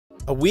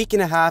A week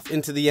and a half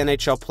into the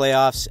NHL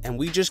playoffs, and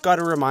we just got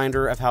a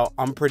reminder of how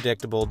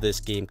unpredictable this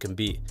game can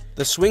be.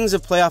 The swings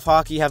of playoff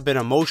hockey have been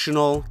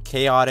emotional,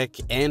 chaotic,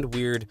 and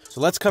weird,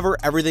 so let's cover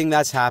everything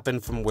that's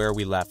happened from where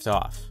we left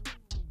off.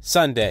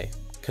 Sunday,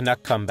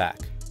 Canuck comeback.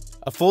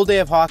 A full day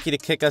of hockey to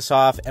kick us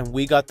off, and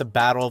we got the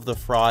Battle of the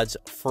Frauds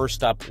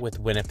first up with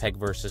Winnipeg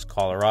versus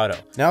Colorado.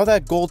 Now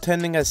that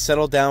goaltending has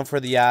settled down for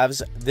the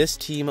Avs, this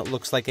team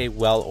looks like a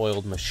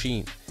well-oiled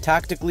machine.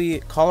 Tactically,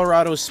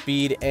 Colorado's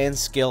speed and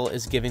skill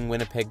is giving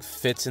Winnipeg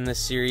fits in this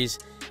series,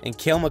 and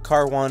Cale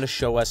Makar wanted to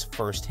show us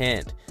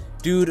firsthand.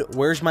 Dude,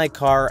 where's my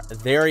car?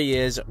 There he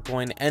is,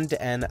 going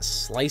end-to-end,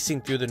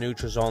 slicing through the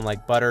neutral zone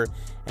like butter,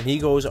 and he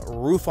goes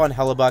roof on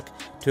Hellebuck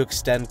to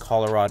extend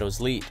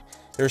Colorado's lead.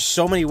 There's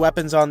so many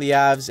weapons on the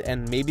Avs,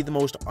 and maybe the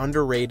most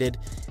underrated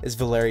is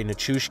Valeri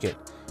Nichushkin.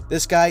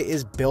 This guy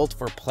is built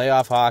for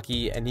playoff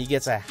hockey, and he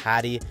gets a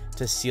hattie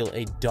to seal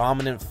a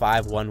dominant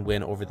 5-1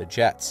 win over the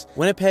Jets.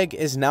 Winnipeg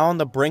is now on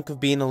the brink of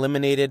being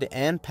eliminated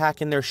and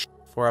packing their shit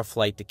for a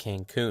flight to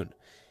Cancun.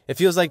 It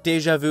feels like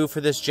deja vu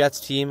for this Jets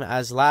team,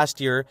 as last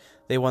year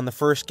they won the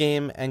first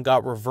game and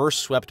got reverse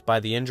swept by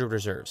the injured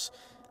reserves.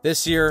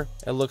 This year,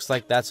 it looks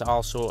like that's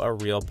also a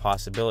real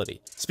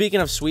possibility. Speaking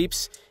of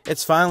sweeps,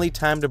 it's finally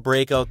time to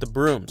break out the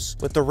brooms.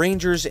 With the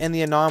Rangers and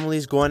the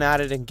Anomalies going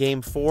at it in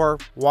Game 4,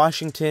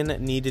 Washington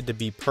needed to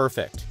be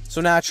perfect. So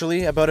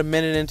naturally, about a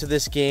minute into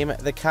this game,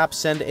 the Caps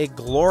send a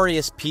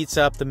glorious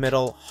pizza up the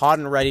middle, hot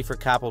and ready for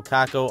Kaapo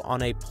Kakko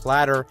on a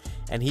platter,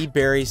 and he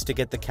buries to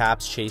get the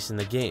Caps chasing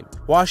the game.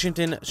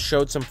 Washington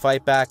showed some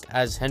fight back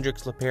as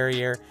Hendrix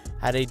Leperrier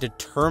had a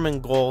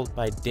determined goal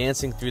by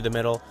dancing through the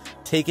middle,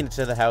 taking it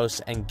to the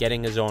house, and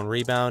getting his own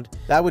rebound.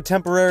 That would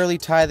temporarily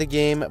tie the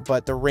game,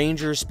 but the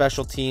Rangers'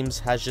 special teams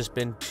has just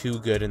been too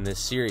good in this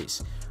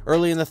series.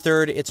 Early in the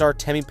third, it's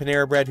Artemi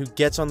Panarin who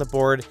gets on the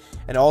board,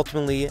 and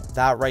ultimately,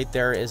 that right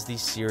there is the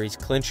series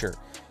clincher.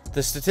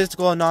 The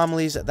statistical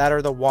anomalies that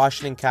are the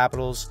Washington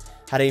Capitals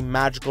had a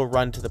magical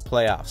run to the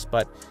playoffs,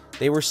 but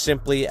they were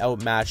simply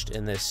outmatched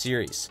in this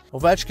series.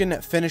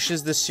 Ovechkin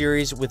finishes the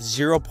series with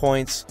 0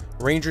 points,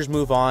 Rangers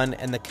move on,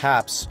 and the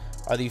Caps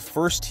are the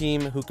first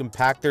team who can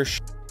pack their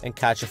shit and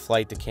catch a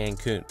flight to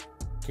Cancun.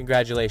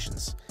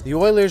 Congratulations. The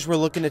Oilers were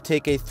looking to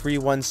take a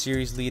 3-1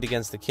 series lead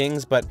against the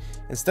Kings, but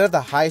instead of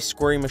the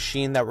high-scoring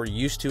machine that we're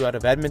used to out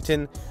of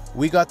Edmonton,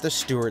 we got the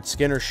Stuart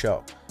Skinner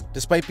show.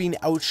 Despite being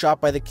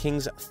outshot by the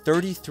Kings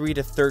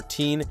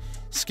 33-13,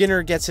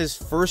 Skinner gets his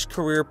first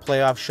career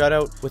playoff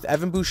shutout, with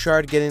Evan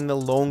Bouchard getting the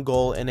lone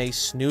goal in a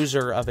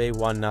snoozer of a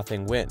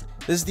 1-0 win.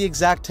 This is the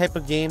exact type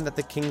of game that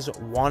the Kings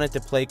wanted to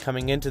play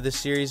coming into this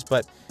series,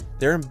 but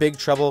they're in big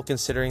trouble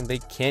considering they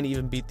can't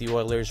even beat the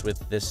Oilers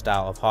with this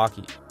style of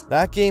hockey.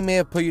 That game may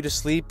have put you to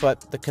sleep,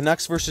 but the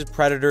Canucks versus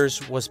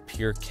Predators was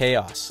pure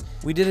chaos.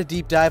 We did a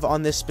deep dive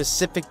on this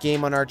specific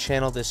game on our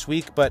channel this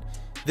week, but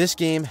this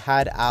game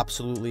had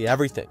absolutely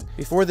everything.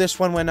 Before this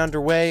one went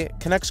underway,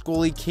 Canucks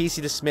goalie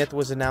Casey DeSmith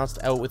was announced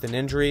out with an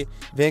injury.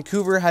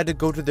 Vancouver had to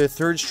go to their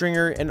third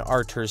stringer in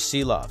Artur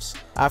Silovs.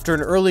 After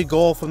an early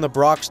goal from the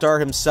Brock star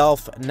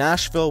himself,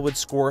 Nashville would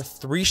score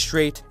 3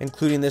 straight,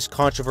 including this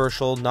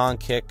controversial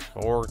non-kick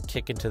or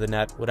kick into the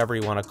net, whatever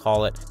you want to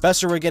call it.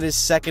 Besser would get his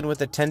second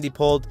with a tendy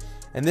pulled,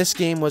 and this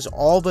game was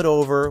all but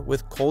over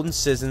with Colton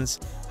Sissons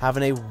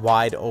having a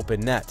wide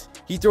open net.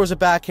 He throws a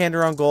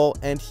backhander on goal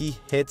and he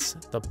hits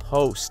the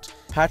post.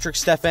 Patrick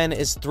Stefan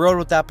is thrilled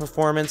with that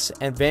performance,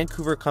 and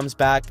Vancouver comes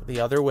back the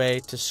other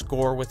way to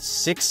score with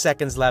 6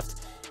 seconds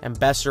left, and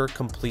Besser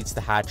completes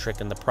the hat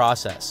trick in the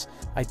process.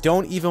 I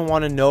don't even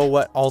want to know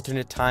what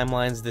alternate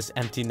timelines this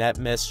empty net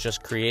miss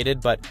just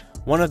created, but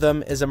one of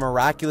them is a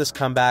miraculous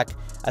comeback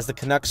as the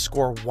Canucks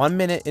score 1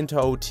 minute into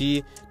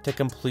OT to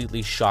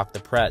completely shock the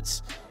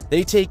Preds.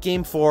 They take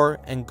Game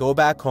 4 and go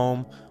back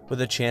home with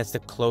a chance to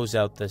close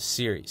out this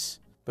series.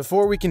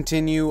 Before we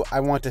continue, I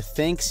want to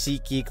thank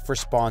SeatGeek for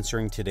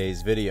sponsoring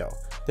today's video.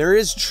 There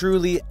is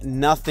truly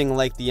nothing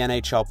like the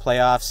NHL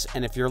playoffs,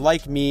 and if you're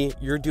like me,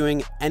 you're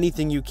doing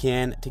anything you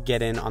can to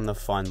get in on the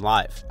fun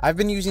live. I've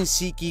been using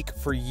SeatGeek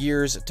for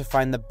years to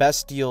find the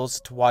best deals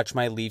to watch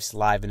my Leafs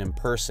live and in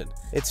person.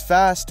 It's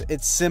fast,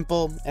 it's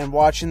simple, and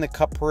watching the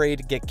Cup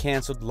Parade get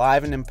canceled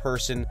live and in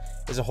person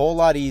is a whole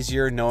lot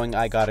easier knowing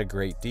I got a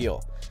great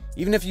deal.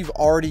 Even if you've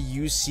already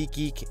used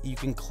SeatGeek, you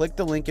can click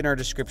the link in our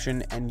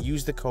description and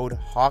use the code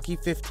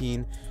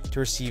HOCKEY15 to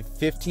receive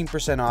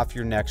 15% off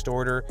your next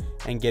order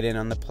and get in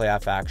on the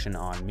playoff action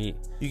on me.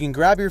 You can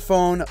grab your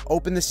phone,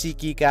 open the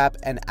SeatGeek app,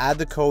 and add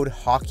the code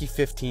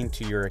HOCKEY15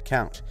 to your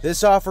account.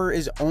 This offer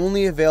is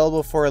only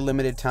available for a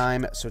limited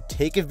time, so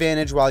take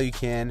advantage while you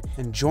can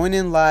and join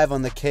in live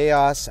on the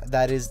chaos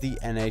that is the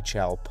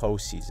NHL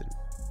postseason.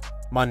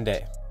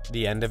 Monday,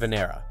 the end of an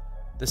era.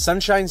 The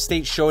Sunshine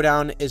State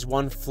Showdown is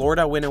one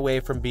Florida win away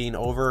from being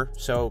over,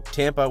 so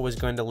Tampa was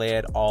going to lay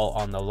it all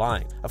on the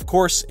line. Of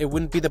course, it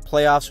wouldn't be the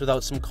playoffs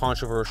without some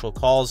controversial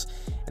calls,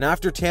 and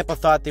after Tampa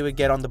thought they would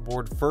get on the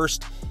board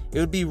first, it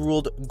would be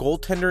ruled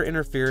goaltender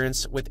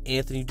interference with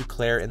Anthony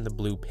Duclair in the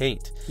blue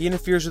paint. He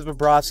interferes with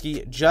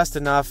Bobrovsky just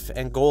enough,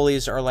 and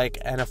goalies are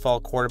like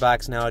NFL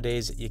quarterbacks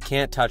nowadays. You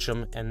can't touch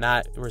them, and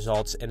that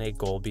results in a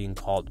goal being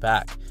called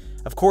back.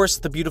 Of course,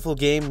 the beautiful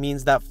game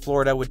means that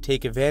Florida would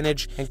take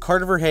advantage, and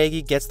Carter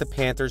Verhaeghe gets the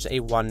Panthers a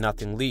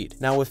 1-0 lead.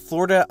 Now, with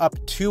Florida up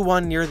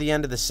 2-1 near the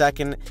end of the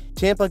second,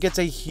 Tampa gets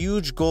a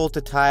huge goal to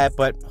tie it,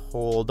 but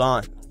hold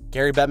on.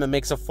 Gary Bettman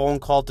makes a phone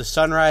call to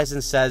Sunrise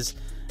and says,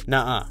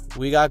 "Nuh-uh,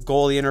 we got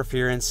goalie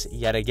interference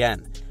yet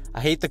again. I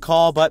hate the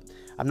call, but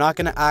I'm not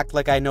going to act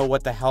like I know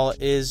what the hell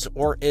is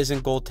or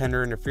isn't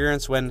goaltender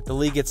interference when the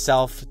league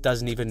itself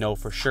doesn't even know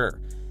for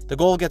sure." The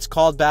goal gets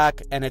called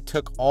back, and it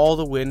took all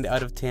the wind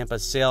out of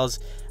Tampa's sails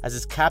as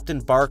it's Captain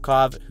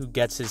Barkov who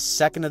gets his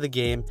second of the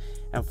game,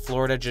 and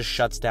Florida just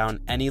shuts down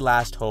any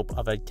last hope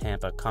of a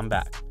Tampa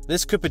comeback.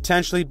 This could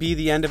potentially be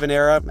the end of an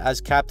era,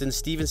 as Captain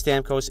Steven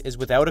Stamkos is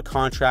without a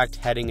contract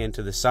heading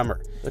into the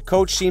summer. The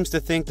coach seems to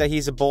think that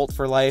he's a Bolt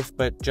for life,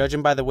 but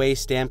judging by the way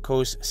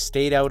Stamkos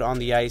stayed out on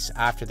the ice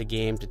after the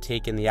game to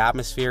take in the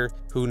atmosphere,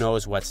 who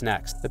knows what's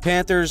next. The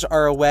Panthers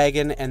are a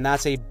wagon, and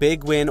that's a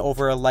big win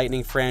over a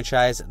Lightning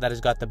franchise that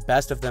has got the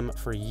best of them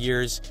for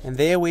years, and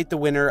they await the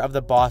winner of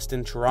the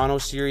Boston-Toronto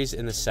series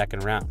in the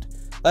second round.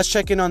 Let's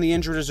check in on the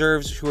injured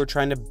reserves who are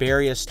trying to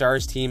bury a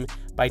Stars team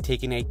by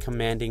taking a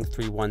commanding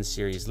 3-1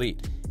 series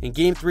lead. In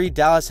Game 3,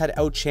 Dallas had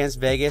outchanced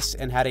Vegas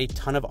and had a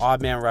ton of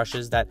odd man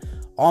rushes that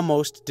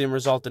almost didn't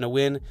result in a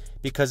win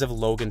because of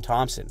Logan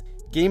Thompson.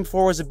 Game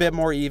 4 was a bit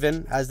more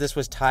even, as this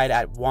was tied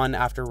at 1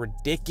 after a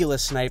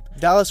ridiculous snipe.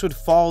 Dallas would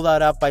follow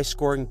that up by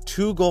scoring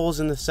 2 goals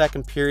in the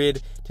second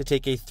period to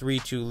take a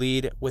 3-2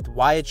 lead, with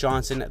Wyatt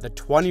Johnson, the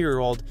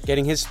 20-year-old,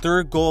 getting his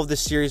third goal of the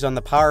series on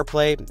the power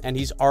play, and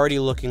he's already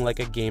looking like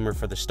a gamer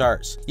for the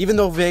Stars. Even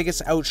though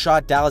Vegas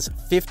outshot Dallas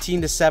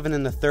 15-7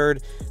 in the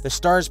third, the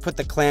Stars put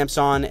the clamps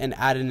on and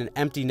added an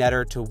empty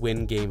netter to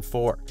win Game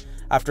 4.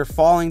 After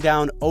falling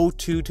down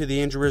 0-2 to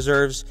the injured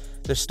reserves,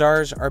 the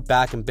Stars are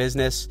back in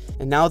business,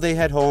 and now they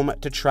head home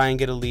to try and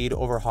get a lead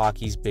over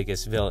hockey's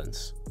biggest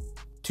villains.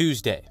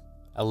 Tuesday,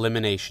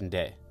 Elimination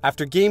Day.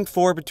 After Game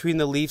 4 between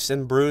the Leafs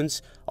and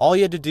Bruins, all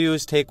you had to do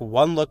is take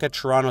one look at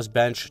Toronto's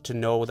bench to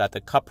know that the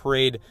Cup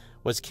parade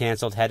was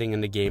cancelled heading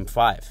into Game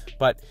 5.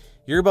 But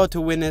you're about to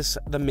witness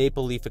the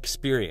Maple Leaf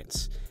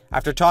experience.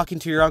 After talking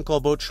to your uncle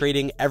about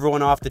trading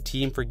everyone off the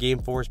team for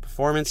Game 4's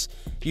performance,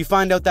 you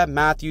find out that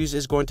Matthews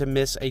is going to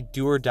miss a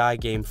do-or-die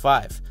Game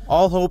 5.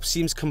 All hope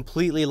seems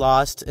completely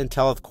lost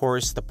until, of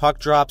course, the puck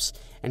drops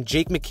and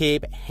Jake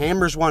McCabe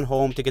hammers one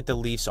home to get the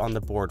Leafs on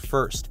the board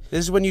first.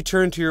 This is when you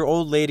turn to your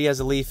old lady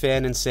as a Leaf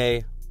fan and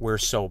say, "We're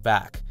so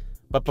back."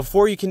 But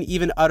before you can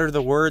even utter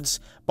the words,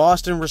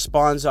 Boston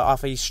responds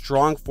off a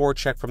strong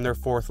forecheck from their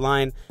fourth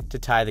line to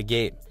tie the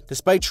game.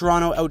 Despite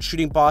Toronto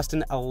outshooting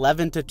Boston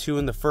 11-2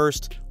 in the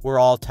first, we're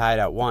all tied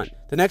at 1.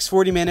 The next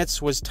 40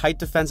 minutes was tight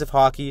defensive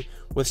hockey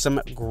with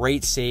some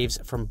great saves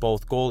from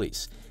both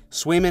goalies.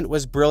 Swayman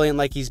was brilliant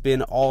like he's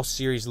been all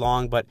series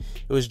long, but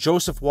it was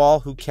Joseph Woll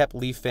who kept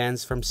Leaf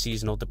fans from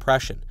seasonal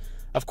depression.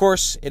 Of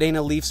course, it ain't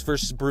a Leafs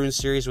versus Bruins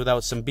series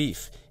without some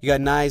beef. You got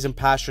Nyes and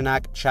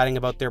Pasternak chatting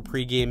about their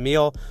pregame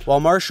meal,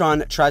 while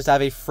Marchand tries to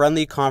have a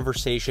friendly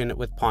conversation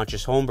with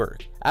Pontus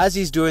Holmberg. As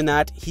he's doing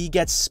that, he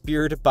gets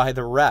speared by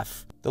the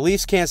ref. The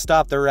Leafs can't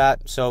stop the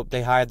rat, so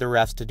they hired the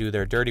refs to do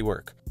their dirty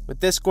work.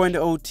 With this going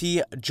to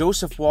OT,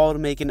 Joseph Woll to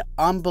make an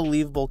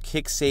unbelievable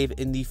kick save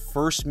in the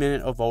first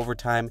minute of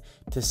overtime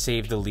to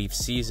save the Leafs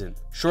season.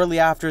 Shortly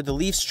after, the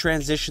Leafs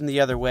transition the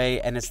other way,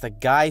 and it's the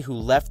guy who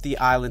left the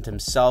island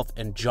himself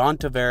and John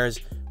Tavares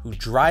who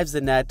drives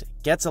the net,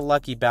 gets a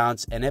lucky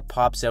bounce, and it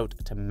pops out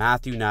to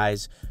Matthew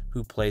Nyes,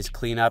 who plays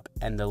cleanup,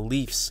 and the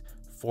Leafs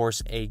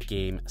force a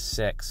Game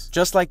 6.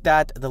 Just like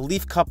that, the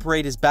Leaf Cup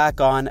parade is back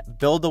on.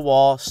 Build the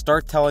wall,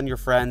 start telling your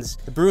friends.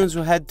 The Bruins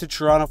will head to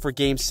Toronto for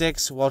Game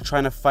 6 while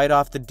trying to fight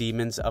off the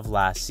demons of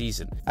last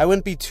season. I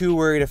wouldn't be too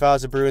worried if I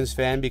was a Bruins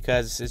fan,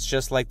 because it's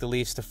just like the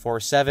Leafs to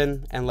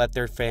 4-7 and let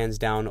their fans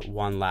down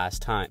one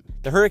last time.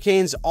 The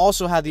Hurricanes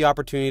also had the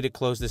opportunity to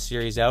close the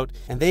series out,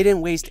 and they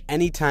didn't waste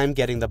any time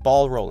getting the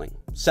ball rolling.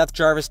 Seth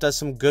Jarvis does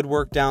some good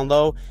work down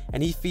low,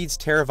 and he feeds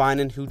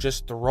Teravainen, who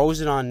just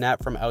throws it on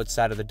net from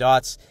outside of the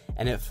dots,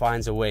 and it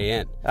finds a way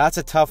in. That's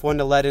a tough one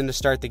to let in to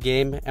start the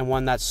game, and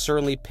one that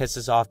certainly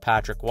pisses off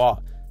Patrick Waugh.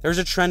 There's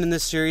a trend in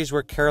this series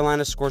where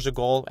Carolina scores a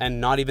goal, and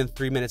not even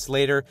 3 minutes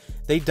later,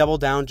 they double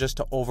down just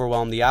to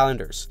overwhelm the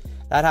Islanders.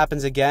 That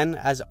happens again,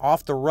 as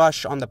off the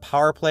rush on the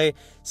power play,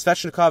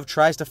 Svechnikov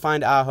tries to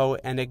find Aho,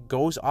 and it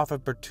goes off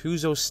of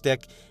Bertuzzo's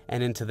stick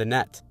and into the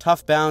net.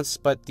 Tough bounce,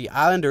 but the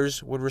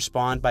Islanders would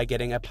respond by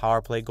getting a power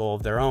play goal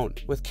of their own.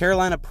 With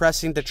Carolina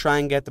pressing to try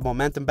and get the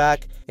momentum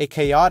back, a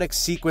chaotic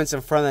sequence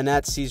in front of the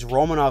net sees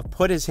Romanov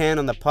put his hand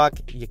on the puck.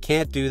 You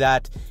can't do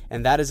that,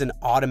 and that is an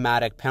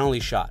automatic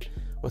penalty shot.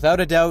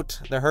 Without a doubt,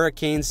 the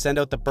Hurricanes send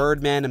out the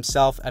Birdman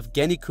himself,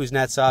 Evgeny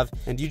Kuznetsov,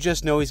 and you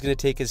just know he's going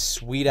to take his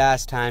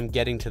sweet-ass time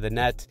getting to the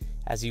net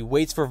as he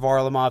waits for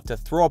Varlamov to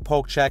throw a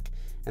poke check,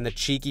 and the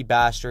cheeky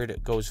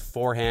bastard goes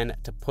forehand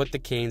to put the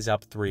Canes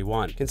up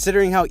 3-1.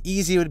 Considering how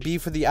easy it would be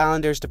for the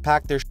Islanders to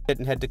pack their shit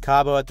and head to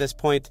Cabo at this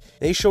point,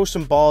 they show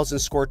some balls and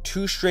score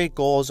 2 straight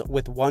goals,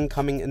 with one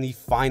coming in the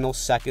final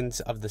seconds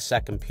of the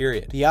second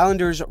period. The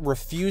Islanders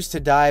refuse to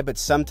die, but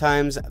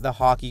sometimes the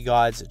hockey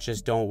gods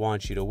just don't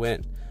want you to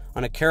win.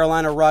 On a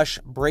Carolina rush,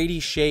 Brady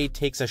Shea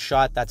takes a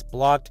shot that's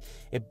blocked.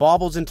 It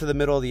bobbles into the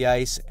middle of the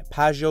ice.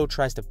 Pajot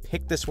tries to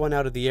pick this one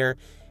out of the air.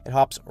 It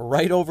hops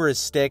right over his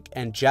stick,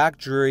 and Jack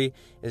Drury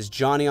is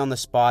Johnny on the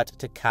spot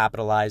to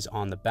capitalize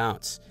on the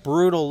bounce.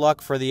 Brutal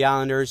luck for the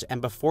Islanders,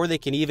 and before they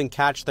can even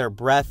catch their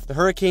breath, the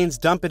Hurricanes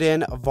dump it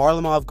in.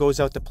 Varlamov goes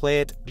out to play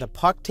it. The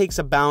puck takes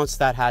a bounce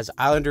that has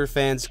Islander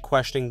fans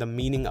questioning the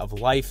meaning of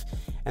life,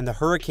 and the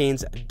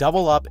Hurricanes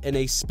double up in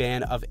a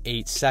span of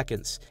 8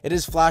 seconds. It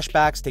is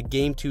flashbacks to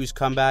Game 2's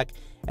comeback,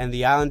 and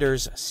the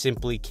Islanders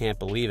simply can't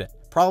believe it.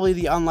 Probably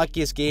the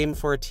unluckiest game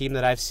for a team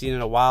that I've seen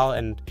in a while,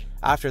 and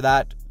after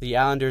that, the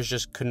Islanders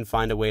just couldn't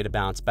find a way to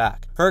bounce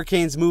back.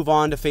 Hurricanes move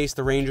on to face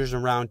the Rangers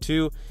in round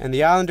 2, and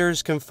the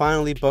Islanders can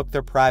finally book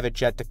their private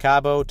jet to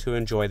Cabo to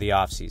enjoy the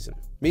offseason.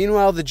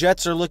 Meanwhile, the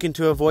Jets are looking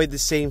to avoid the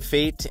same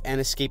fate and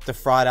escape the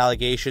fraud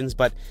allegations,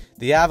 but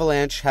the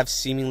Avalanche have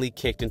seemingly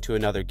kicked into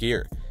another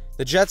gear.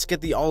 The Jets get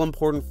the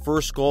all-important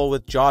first goal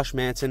with Josh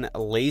Manson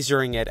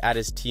lasering it at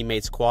his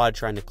teammate's quad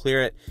trying to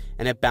clear it,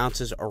 and it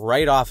bounces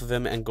right off of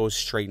him and goes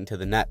straight into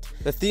the net.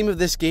 The theme of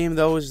this game,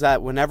 though, is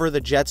that whenever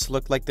the Jets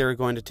looked like they were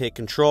going to take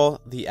control,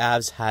 the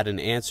Avs had an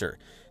answer.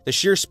 The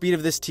sheer speed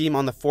of this team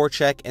on the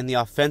forecheck and the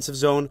offensive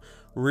zone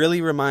really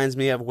reminds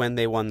me of when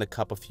they won the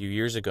Cup a few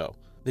years ago.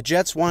 The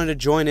Jets wanted to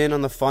join in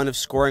on the fun of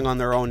scoring on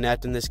their own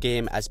net in this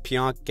game as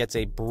Pionk gets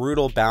a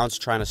brutal bounce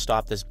trying to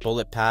stop this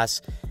bullet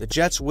pass. The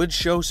Jets would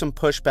show some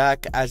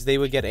pushback as they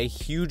would get a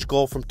huge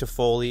goal from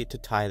Toffoli to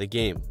tie the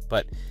game,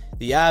 but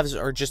the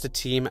Avs are just a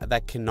team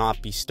that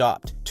cannot be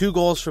stopped. 2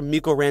 goals from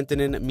Mikko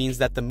Rantanen means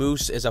that the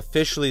Moose is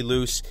officially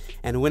loose,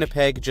 and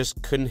Winnipeg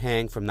just couldn't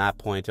hang from that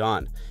point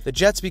on. The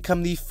Jets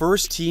become the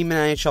first team in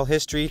NHL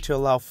history to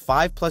allow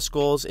 5+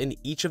 goals in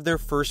each of their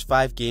first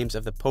 5 games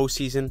of the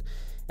postseason,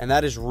 and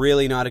that is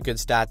really not a good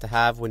stat to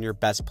have when your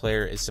best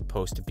player is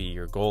supposed to be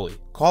your goalie.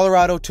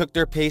 Colorado took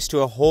their pace to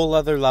a whole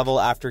other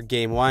level after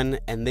Game 1,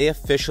 and they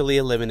officially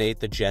eliminate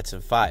the Jets in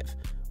 5.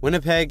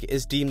 Winnipeg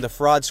is deemed the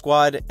fraud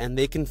squad, and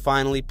they can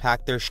finally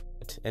pack their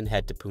shit and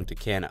head to Punta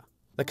Cana.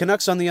 The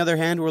Canucks, on the other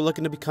hand, were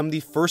looking to become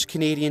the first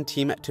Canadian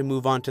team to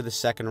move on to the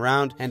second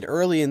round, and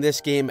early in this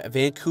game,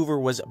 Vancouver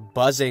was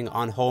buzzing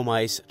on home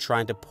ice,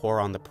 trying to pour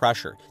on the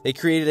pressure. They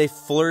created a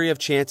flurry of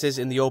chances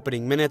in the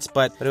opening minutes,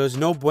 but it was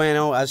no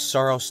bueno as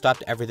Saros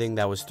stopped everything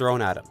that was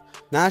thrown at him.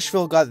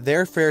 Nashville got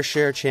their fair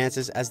share of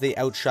chances as they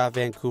outshot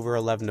Vancouver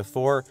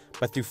 11-4,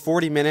 but through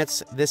 40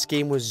 minutes, this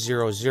game was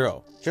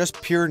 0-0.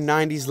 Just pure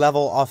 90s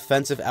level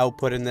offensive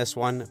output in this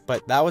one,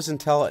 but that was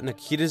until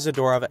Nikita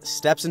Zadorov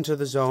steps into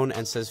the zone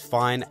and says,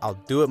 "Fine,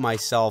 I'll do it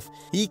myself."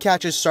 He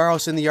catches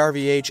Saros in the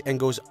RVH and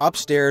goes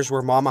upstairs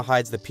where Mama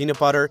hides the peanut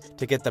butter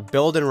to get the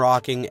building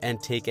rocking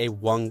and take a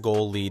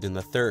 1-goal lead in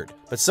the third.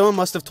 But someone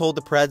must have told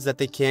the Preds that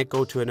they can't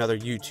go to another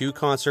U2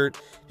 concert,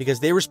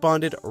 because they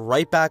responded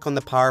right back on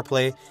the power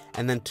play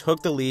and then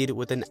took the lead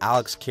with an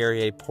Alex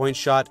Carrier point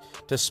shot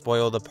to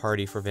spoil the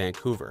party for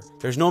Vancouver.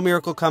 There's no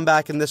miracle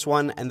comeback in this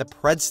one, and the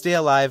Preds stay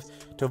alive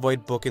to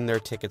avoid booking their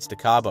tickets to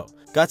Cabo.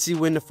 Gutsy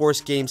win to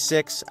force Game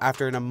 6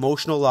 after an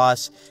emotional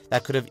loss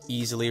that could have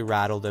easily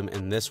rattled them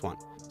in this one.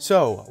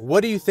 So,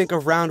 what do you think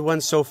of round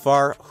 1 so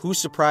far? Who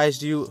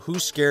surprised you? Who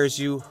scares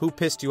you? Who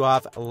pissed you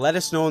off? Let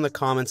us know in the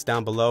comments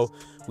down below.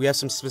 We have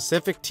some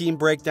specific team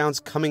breakdowns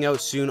coming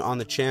out soon on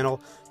the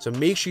channel, so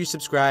make sure you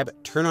subscribe,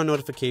 turn on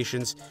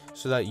notifications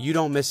so that you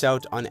don't miss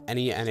out on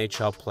any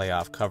NHL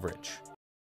playoff coverage.